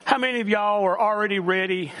How many of y'all are already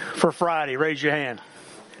ready for Friday? Raise your hand.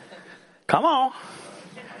 Come on.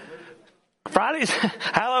 Fridays,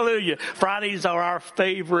 hallelujah. Fridays are our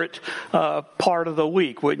favorite part of the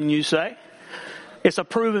week, wouldn't you say? It's a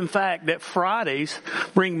proven fact that Fridays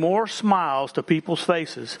bring more smiles to people's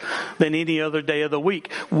faces than any other day of the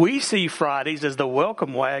week. We see Fridays as the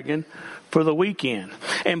welcome wagon for the weekend.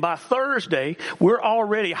 And by Thursday, we're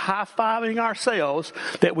already high-fiving ourselves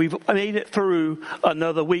that we've made it through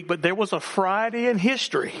another week. But there was a Friday in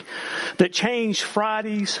history that changed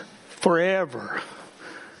Fridays forever.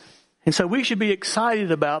 And so we should be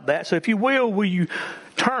excited about that. So if you will you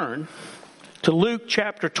turn to Luke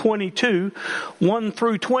chapter 22, 1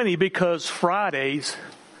 through 20, because Friday's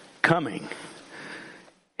coming.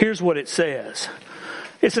 Here's what it says.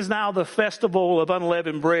 It says, now the festival of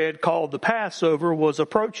unleavened bread called the Passover was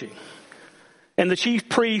approaching. And the chief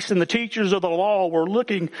priests and the teachers of the law were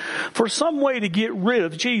looking for some way to get rid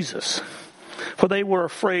of Jesus, for they were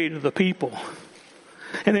afraid of the people.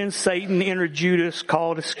 And then Satan entered Judas,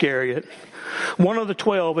 called Iscariot, one of the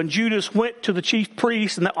 12, and Judas went to the chief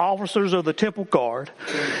priests and the officers of the temple guard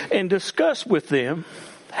and discussed with them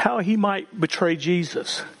how he might betray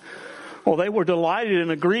Jesus. Well, they were delighted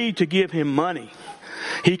and agreed to give him money.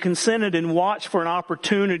 He consented and watched for an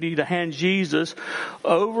opportunity to hand Jesus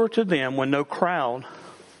over to them when no crowd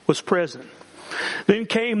was present. Then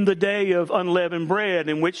came the day of unleavened bread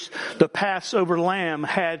in which the Passover lamb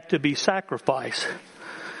had to be sacrificed.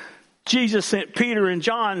 Jesus sent Peter and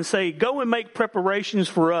John and said, go and make preparations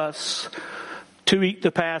for us to eat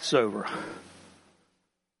the Passover.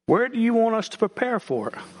 Where do you want us to prepare for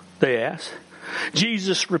it? They asked.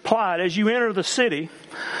 Jesus replied, as you enter the city,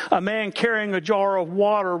 a man carrying a jar of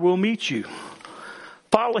water will meet you.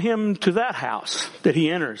 Follow him to that house that he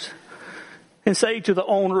enters and say to the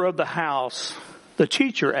owner of the house, the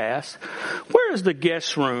teacher asked, where is the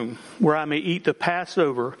guest room where I may eat the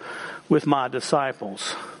Passover with my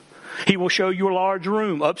disciples? He will show you a large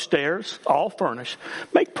room upstairs, all furnished.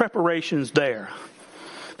 Make preparations there.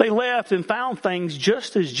 They left and found things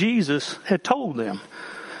just as Jesus had told them.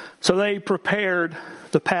 So they prepared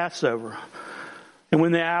the Passover. And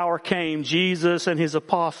when the hour came, Jesus and his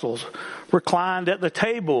apostles reclined at the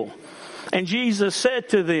table. And Jesus said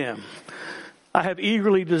to them, I have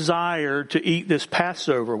eagerly desired to eat this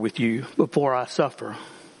Passover with you before I suffer.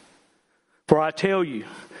 For I tell you,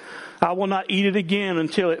 I will not eat it again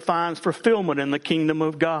until it finds fulfillment in the kingdom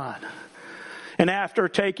of God. And after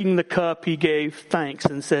taking the cup, he gave thanks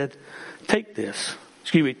and said, take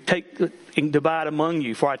and divide among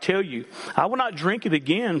you. For I tell you, I will not drink it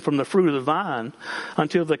again from the fruit of the vine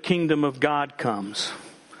until the kingdom of God comes.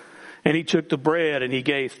 And he took the bread and he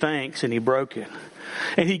gave thanks and he broke it.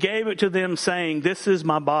 And he gave it to them saying, this is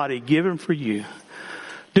my body given for you.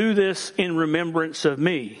 Do this in remembrance of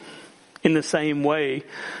me. In the same way,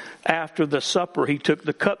 after the supper, he took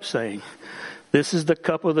the cup saying, this is the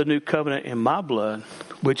cup of the new covenant in my blood,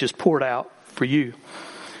 which is poured out for you.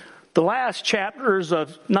 The last chapters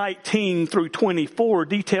of 19 through 24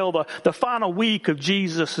 detail the final week of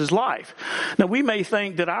Jesus' life. Now, we may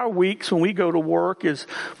think that our weeks when we go to work is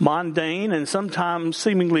mundane and sometimes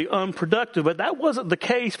seemingly unproductive, but that wasn't the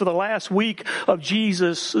case for the last week of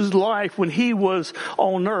Jesus' life when he was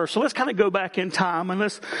on earth. So let's kind of go back in time and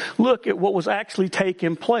let's look at what was actually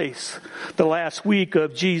taking place the last week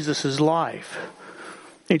of Jesus' life.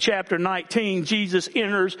 In chapter 19, Jesus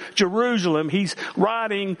enters Jerusalem. He's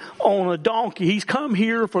riding on a donkey. He's come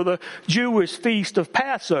here for the Jewish feast of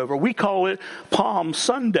Passover. We call it Palm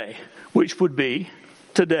Sunday, which would be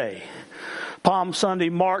today. Palm Sunday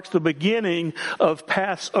marks the beginning of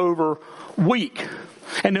Passover week.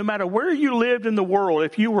 And no matter where you lived in the world,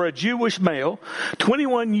 if you were a Jewish male,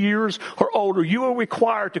 21 years or older, you were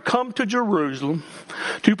required to come to Jerusalem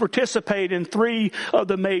to participate in 3 of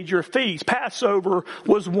the major feasts. Passover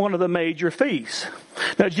was one of the major feasts.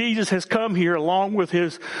 Now, Jesus has come here along with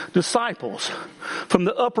his disciples from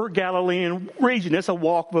the upper Galilean region. It's a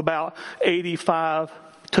walk of about 85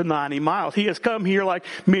 to 90 miles. He has come here like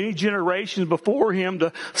many generations before him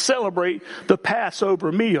to celebrate the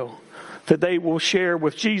Passover meal that they will share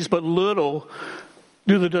with Jesus. But little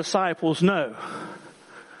do the disciples know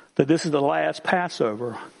that this is the last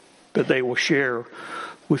Passover that they will share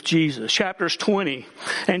with Jesus. Chapters 20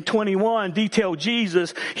 and 21 detail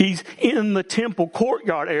Jesus. He's in the temple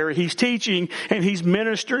courtyard area. He's teaching and he's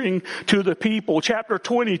ministering to the people. Chapter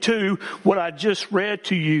 22, what I just read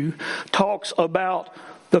to you, talks about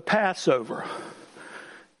the Passover.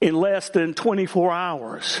 In less than 24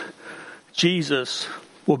 hours, Jesus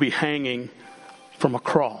will be hanging from a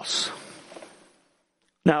cross.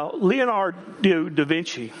 Now, Leonardo da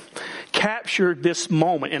Vinci captured this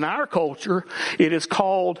moment. In our culture, it is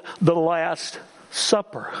called the Last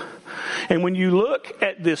Supper. And when you look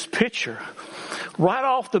at this picture, right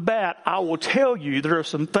off the bat, I will tell you there are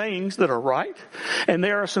some things that are right and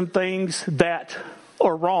there are some things that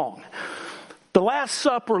are wrong. The Last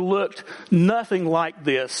Supper looked nothing like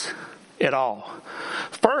this at all.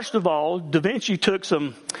 First of all, Da Vinci took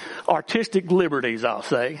some artistic liberties, I'll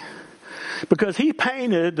say, because he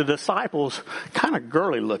painted the disciples kind of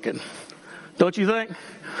girly looking. Don't you think?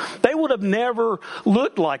 They would have never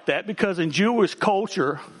looked like that because in Jewish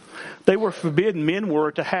culture, they were forbidden, men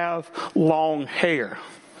were, to have long hair.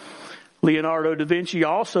 Leonardo da Vinci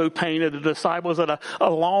also painted the disciples at a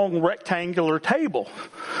long rectangular table.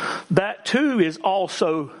 That too is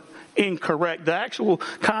also incorrect. The actual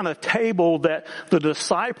kind of table that the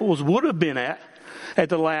disciples would have been at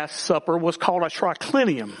the Last Supper was called a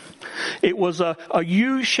triclinium. It was a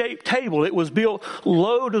U-shaped table. It was built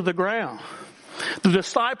low to the ground. The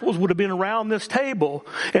disciples would have been around this table,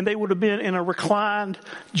 and they would have been in a reclined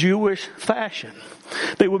Jewish fashion.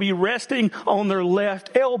 They would be resting on their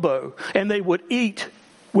left elbow, and they would eat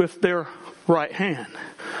with their right hand.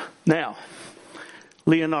 Now,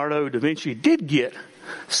 Leonardo da Vinci did get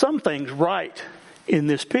some things right in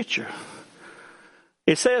this picture.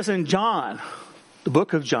 It says in John, the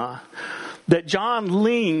book of John, that John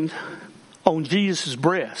leaned on Jesus'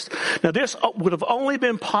 breast. Now, this would have only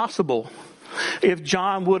been possible if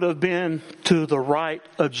John would have been to the right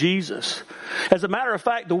of Jesus. As a matter of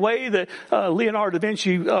fact, the way that Leonardo da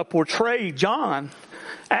Vinci portrayed John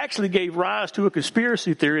actually gave rise to a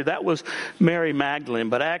conspiracy theory that was Mary Magdalene,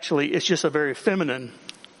 but actually it's just a very feminine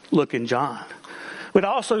looking John. It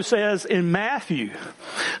also says in Matthew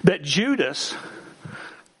that Judas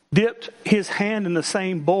dipped his hand in the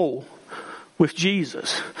same bowl with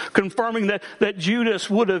Jesus, confirming that Judas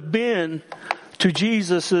would have been to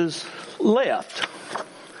Jesus's left.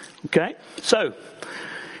 Okay? So,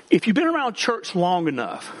 if you've been around church long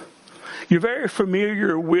enough, you're very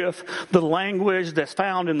familiar with the language that's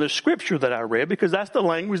found in the scripture that I read, because that's the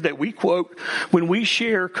language that we quote when we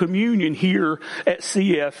share communion here at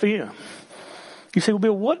CFM. You say, well,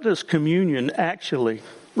 Bill, what does communion actually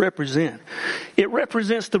represent? It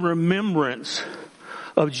represents the remembrance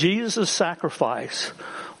of Jesus' sacrifice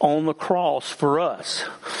on the cross for us.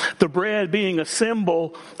 The bread being a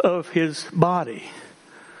symbol of his body.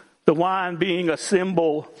 The wine being a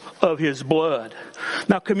symbol of his blood.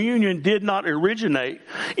 Now, communion did not originate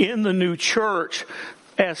in the new church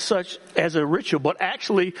as such as a ritual, but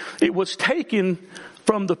actually it was taken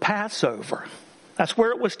from the Passover. That's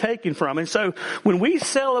where it was taken from. And so when we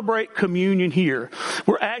celebrate communion here,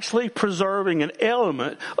 we're actually preserving an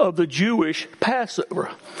element of the Jewish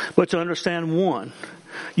Passover. But to understand one,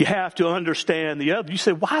 you have to understand the other. You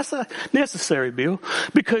say, why is that necessary, Bill?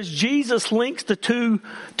 Because Jesus links the two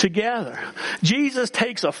together. Jesus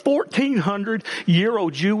takes a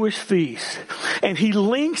 1400-year-old Jewish feast and he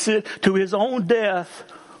links it to his own death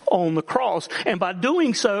on the cross. And by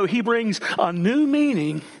doing so, he brings a new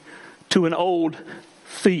meaning to an old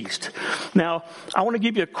feast. Now, I want to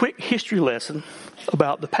give you a quick history lesson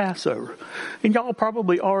about the Passover. And y'all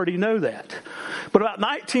probably already know that. But about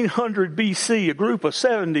 1900 BC, a group of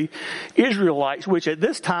 70 Israelites, which at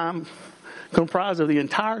this time comprised of the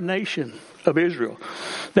entire nation of Israel,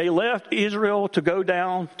 they left Israel to go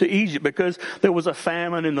down to Egypt because there was a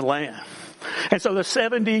famine in the land. And so the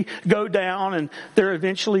 70 go down and they're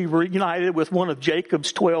eventually reunited with one of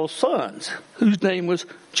Jacob's 12 sons, whose name was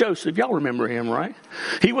Joseph. Y'all remember him, right?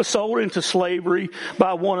 He was sold into slavery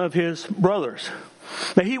by one of his brothers.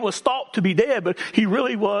 Now, he was thought to be dead, but he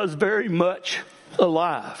really was very much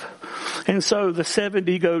alive. And so the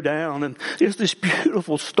 70 go down, and it's this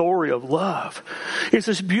beautiful story of love. It's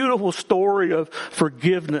this beautiful story of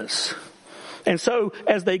forgiveness. And so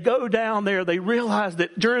as they go down there, they realize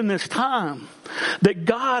that during this time that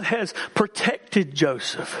God has protected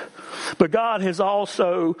Joseph, but God has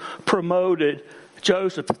also promoted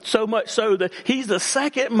Joseph, so much so that he's the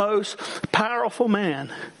second most powerful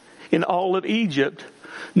man in all of Egypt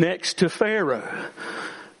next to Pharaoh.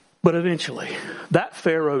 But eventually that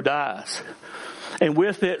Pharaoh dies, and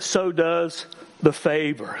with it so does the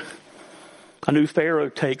favor. A new Pharaoh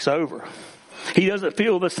takes over. He doesn't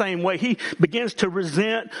feel the same way. He begins to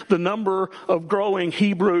resent the number of growing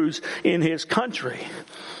Hebrews in his country.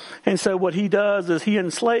 And so what he does is he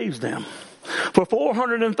enslaves them for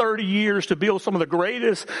 430 years to build some of the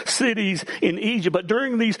greatest cities in Egypt. But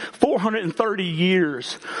during these 430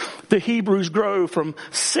 years, the Hebrews grow from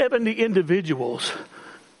 70 individuals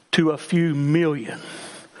to a few million.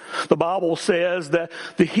 The Bible says that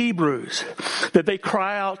the Hebrews, that they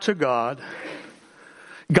cry out to God,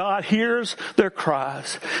 God hears their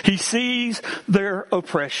cries. He sees their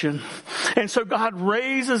oppression. And so God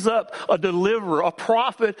raises up a deliverer, a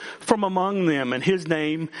prophet from among them. And his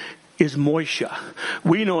name is Moshe.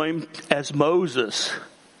 We know him as Moses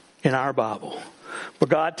in our Bible. But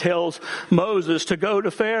God tells Moses to go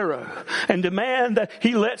to Pharaoh and demand that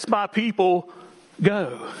he lets my people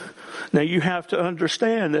go. Now you have to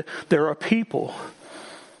understand that there are people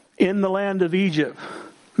in the land of Egypt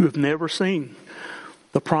who have never seen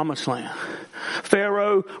the promised land.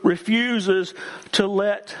 Pharaoh refuses to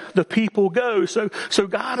let the people go. So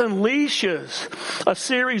God unleashes a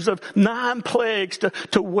series of 9 plagues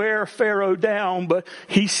to wear Pharaoh down, but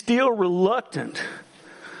he's still reluctant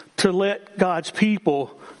to let God's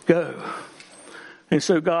people go. And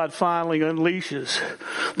so God finally unleashes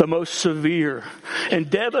the most severe and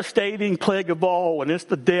devastating plague of all, and it's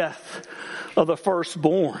the death of the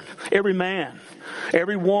firstborn. Every man,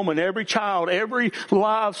 every woman, every child, every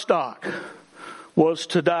livestock was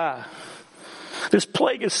to die. This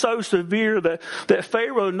plague is so severe that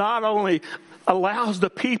Pharaoh not only allows the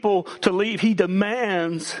people to leave, he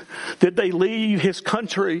demands that they leave his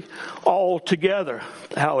country altogether.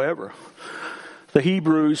 However, the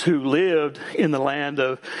Hebrews who lived in the land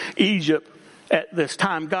of Egypt at this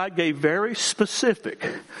time, God gave very specific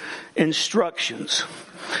instructions.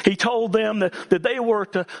 He told them that they were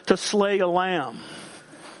to slay a lamb.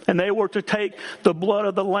 And they were to take the blood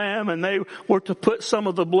of the lamb and they were to put some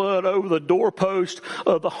of the blood over the doorpost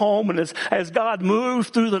of the home. And as God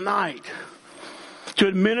moved through the night to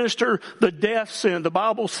administer the death sentence, the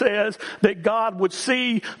Bible says that God would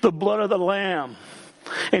see the blood of the lamb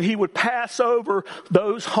and he would pass over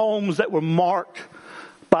those homes that were marked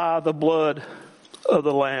by the blood of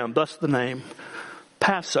the lamb. Thus the name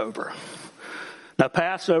Passover. Now,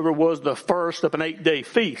 Passover was the first of an 8-day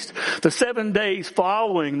feast. The 7 days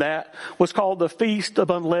following that was called the Feast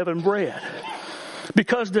of Unleavened Bread.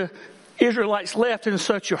 Because the Israelites left in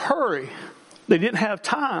such a hurry, they didn't have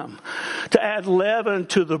time to add leaven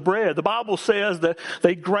to the bread. The Bible says that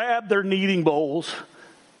they grabbed their kneading bowls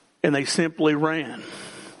and they simply ran.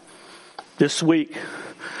 This week,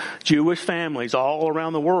 Jewish families all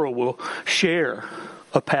around the world will share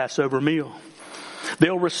a Passover meal.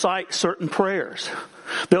 They'll recite certain prayers.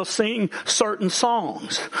 They'll sing certain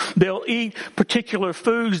songs. They'll eat particular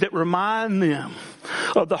foods that remind them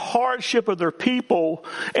of the hardship of their people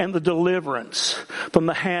and the deliverance from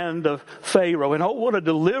the hand of Pharaoh. And oh, what a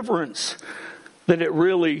deliverance that it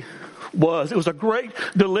really was. It was a great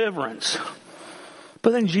deliverance.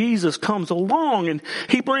 But then Jesus comes along and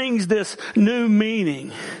he brings this new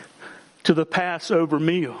meaning to the Passover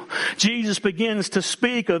meal. Jesus begins to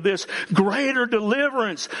speak of this greater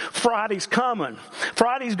deliverance. Friday's coming.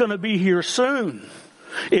 Friday's going to be here soon.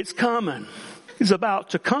 It's coming. It's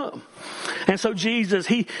about to come. And so Jesus,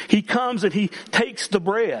 he comes and he takes the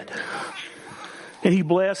bread and he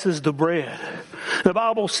blesses the bread. The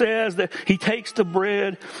Bible says that he takes the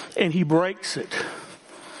bread and he breaks it.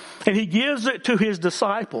 And he gives it to his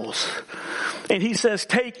disciples. And he says,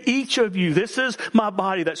 take each of you. This is my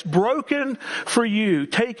body that's broken for you.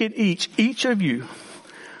 Take it each of you,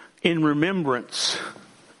 in remembrance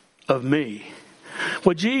of me.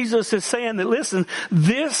 Well, Jesus is saying that, listen,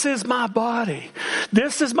 this is my body.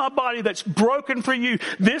 This is my body that's broken for you.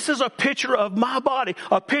 This is a picture of my body,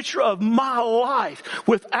 a picture of my life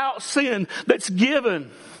without sin that's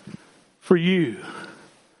given for you.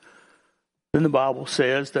 Then the Bible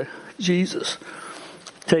says that Jesus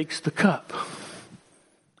takes the cup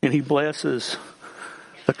and he blesses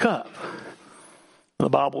the cup. The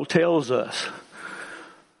Bible tells us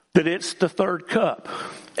that it's the third cup.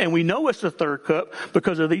 And we know it's the third cup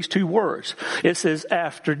because of these 2 words. It says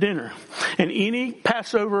after dinner. And any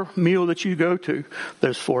Passover meal that you go to,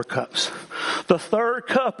 there's 4 cups. The third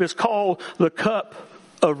cup is called the cup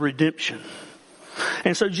of redemption.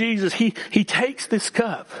 And so Jesus, he takes this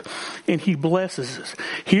cup and he blesses us.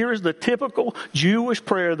 Here is the typical Jewish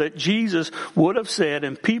prayer that Jesus would have said,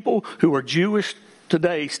 and people who are Jewish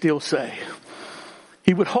today still say.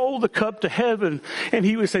 He would hold the cup to heaven and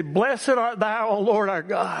he would say, blessed art thou, O Lord our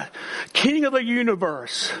God, King of the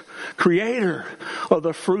universe, creator of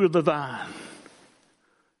the fruit of the vine.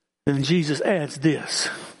 And Jesus adds this.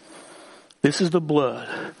 This is the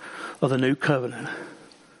blood of the new covenant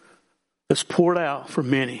that's poured out for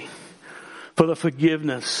many for the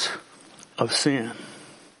forgiveness of sin.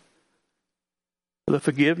 For the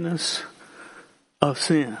forgiveness of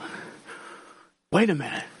sin. Wait a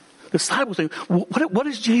minute. disciples think, what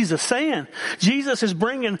is Jesus saying? Jesus is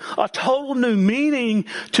bringing a total new meaning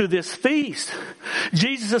to this feast.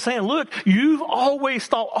 Jesus is saying, look, you've always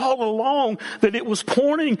thought all along that it was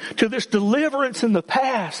pointing to this deliverance in the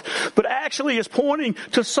past, but actually it's pointing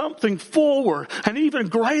to something forward, an even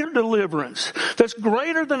greater deliverance that's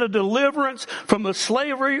greater than a deliverance from the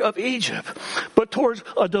slavery of Egypt, but towards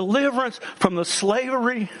a deliverance from the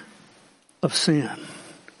slavery of sin.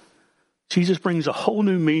 Jesus brings a whole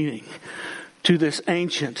new meaning to this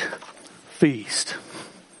ancient feast.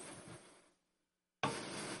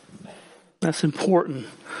 That's important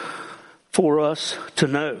for us to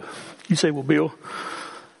know. You say, well, Bill,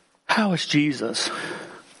 how is Jesus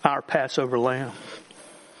our Passover lamb?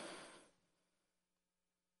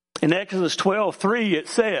 In Exodus 12:3, it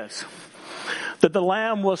says that the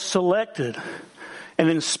lamb was selected and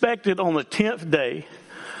inspected on the 10th day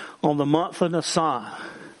on the month of Nisan.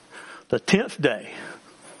 The 10th day.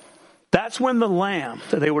 That's when the lamb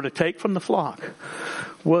that they were to take from the flock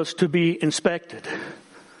was to be inspected.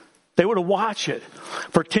 They were to watch it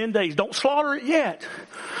for 10 days. Don't slaughter it yet.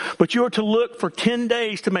 But you are to look for 10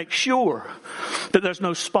 days to make sure that there's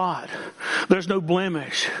no spot. There's no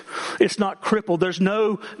blemish. It's not crippled. There's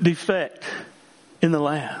no defect in the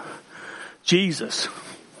lamb. Jesus,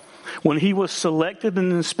 when he was selected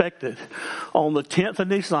and inspected on the 10th of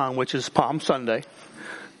Nisan, which is Palm Sunday,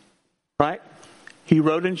 right? He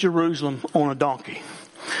rode in Jerusalem on a donkey.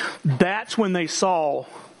 That's when they saw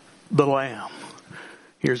the lamb.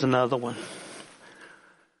 Here's another one.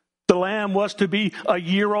 The lamb was to be a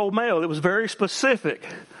year-old male. It was very specific.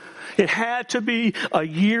 It had to be a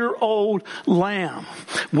year-old lamb.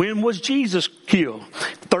 When was Jesus killed?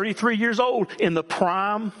 33 years old, in the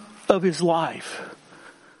prime of his life.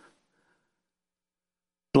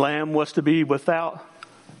 The lamb was to be without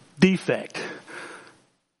defect.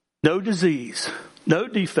 No disease, no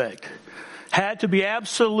defect. Had to be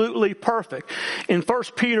absolutely perfect. In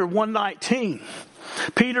 1 Peter 1:19,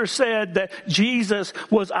 Peter said that Jesus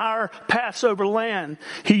was our Passover lamb.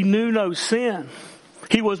 He knew no sin.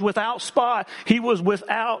 He was without spot. He was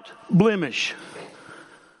without blemish.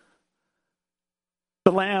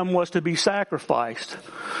 The lamb was to be sacrificed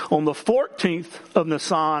on the 14th of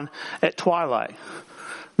Nisan at twilight.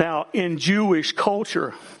 Now, in Jewish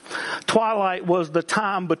culture, twilight was the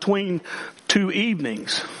time between two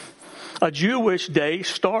evenings. A Jewish day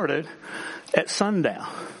started at sundown.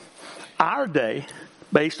 Our day,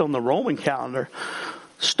 based on the Roman calendar,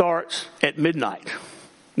 starts at midnight.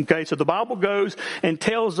 Okay, so the Bible goes and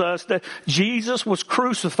tells us that Jesus was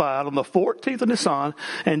crucified on the 14th of Nisan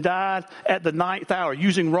and died at the 9th hour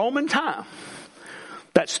using Roman time.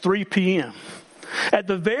 That's 3 p.m. At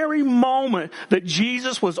the very moment that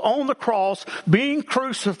Jesus was on the cross, being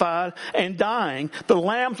crucified and dying, the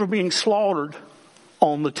lambs were being slaughtered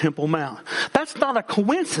on the Temple Mount. That's not a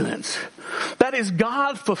coincidence. That is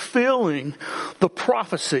God fulfilling the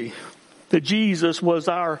prophecy that Jesus was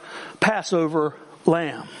our Passover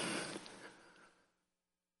lamb.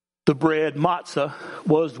 The bread, matzah,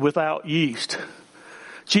 was without yeast.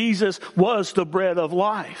 Jesus was the bread of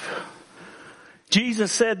life.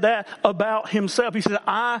 Jesus said that about himself. He said,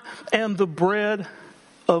 I am the bread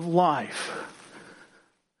of life.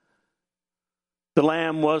 The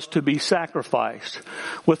lamb was to be sacrificed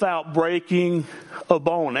without breaking a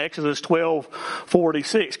bone. Exodus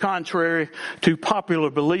 12:46. Contrary to popular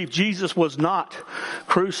belief, Jesus was not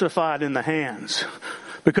crucified in the hands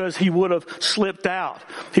because he would have slipped out.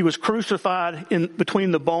 He was crucified in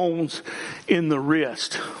between the bones in the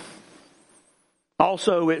wrist.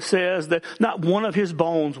 Also, it says that not one of his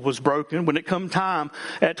bones was broken when it come time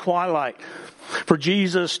at twilight for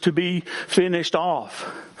Jesus to be finished off.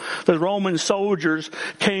 The Roman soldiers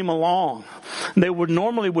came along. They would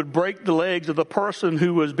normally break the legs of the person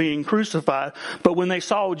who was being crucified, but when they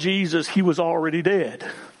saw Jesus, he was already dead.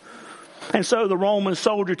 And so the Roman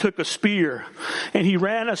soldier took a spear and he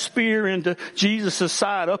ran a spear into Jesus'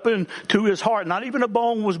 side, up into his heart. Not even a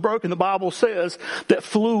bone was broken. The Bible says that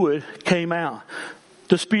fluid came out.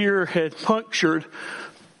 The spear had punctured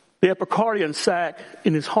the epicardium sac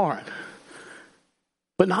in his heart.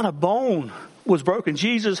 But not a bone was broken.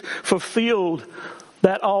 Jesus fulfilled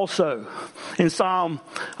that also. In Psalm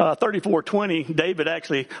 34:20, David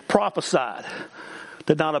actually prophesied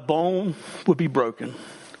that not a bone would be broken.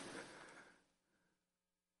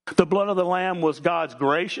 The blood of the Lamb was God's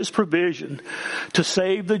gracious provision to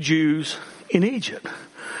save the Jews in Egypt.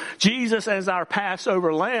 Jesus as our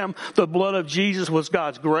Passover lamb, the blood of Jesus was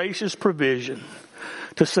God's gracious provision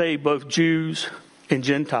to save both Jews and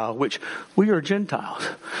Gentile, which we are Gentiles.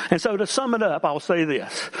 And so to sum it up, I'll say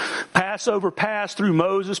this. Passover passed through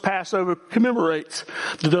Moses. Passover commemorates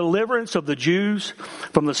the deliverance of the Jews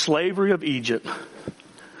from the slavery of Egypt.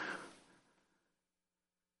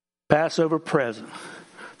 Passover present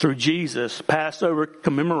through Jesus. Passover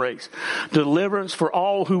commemorates deliverance for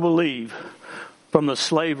all who believe from the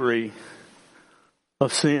slavery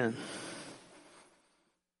of sin.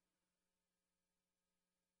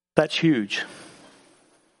 That's huge.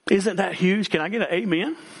 Isn't that huge? Can I get an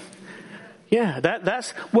amen? Yeah,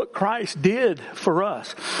 that's what Christ did for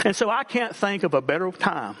us. And so I can't think of a better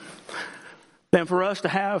time than for us to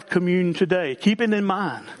have communion today, keeping in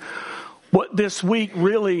mind what this week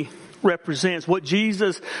really represents, what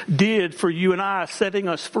Jesus did for you and I, setting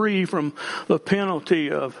us free from the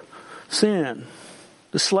penalty of sin,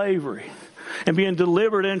 the slavery, and being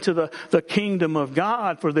delivered into the kingdom of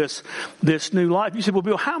God for this new life. You say, well,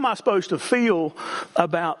 Bill, how am I supposed to feel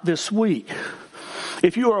about this week?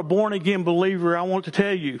 If you are a born-again believer, I want to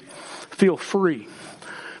tell you, feel free.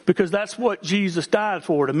 Because that's what Jesus died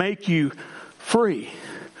for, to make you free.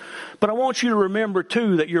 But I want you to remember,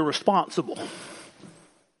 too, that you're responsible.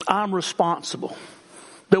 I'm responsible.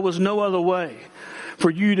 There was no other way for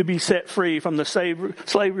you to be set free from the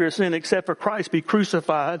slavery of sin except for Christ be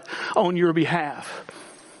crucified on your behalf.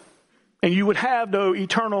 And you would have no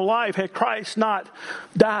eternal life had Christ not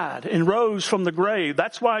died and rose from the grave.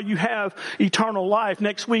 That's why you have eternal life.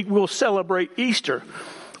 Next week we'll celebrate Easter.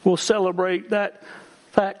 We'll celebrate that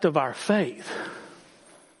fact of our faith.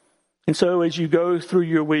 And so as you go through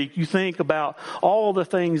your week, you think about all the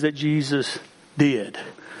things that Jesus did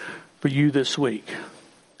for you this week.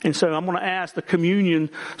 And so I'm going to ask the communion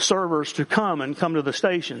servers to come to the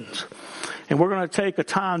stations. And we're going to take a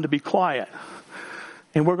time to be quiet.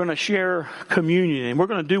 And we're going to share communion. And we're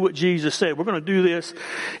going to do what Jesus said. We're going to do this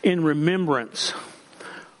in remembrance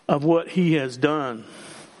of what He has done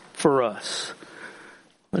for us.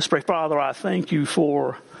 Let's pray. Father, I thank you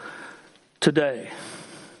for today.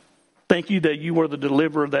 Thank you that you were the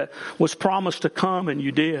deliverer that was promised to come, and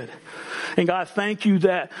you did. And God, thank you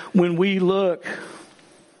that when we look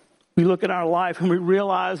at our life and we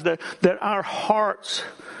realize that our hearts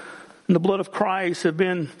and the blood of Christ have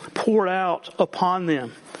been poured out upon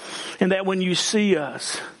them. And that when you see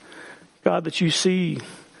us, God, that you see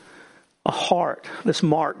a heart that's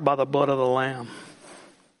marked by the blood of the Lamb.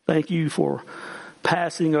 Thank you for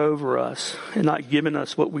passing over us and not giving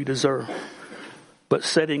us what we deserve, but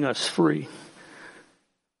setting us free.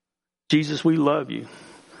 Jesus, we love you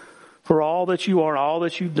for all that you are, all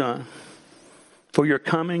that you've done, for your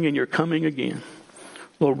coming and your coming again.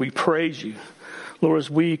 Lord, we praise you. Lord, as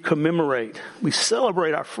we commemorate, we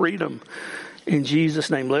celebrate our freedom in Jesus'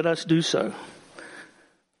 name. Let us do so,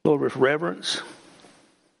 Lord, with reverence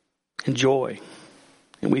and joy.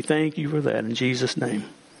 And we thank you for that in Jesus' name.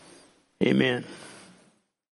 Amen.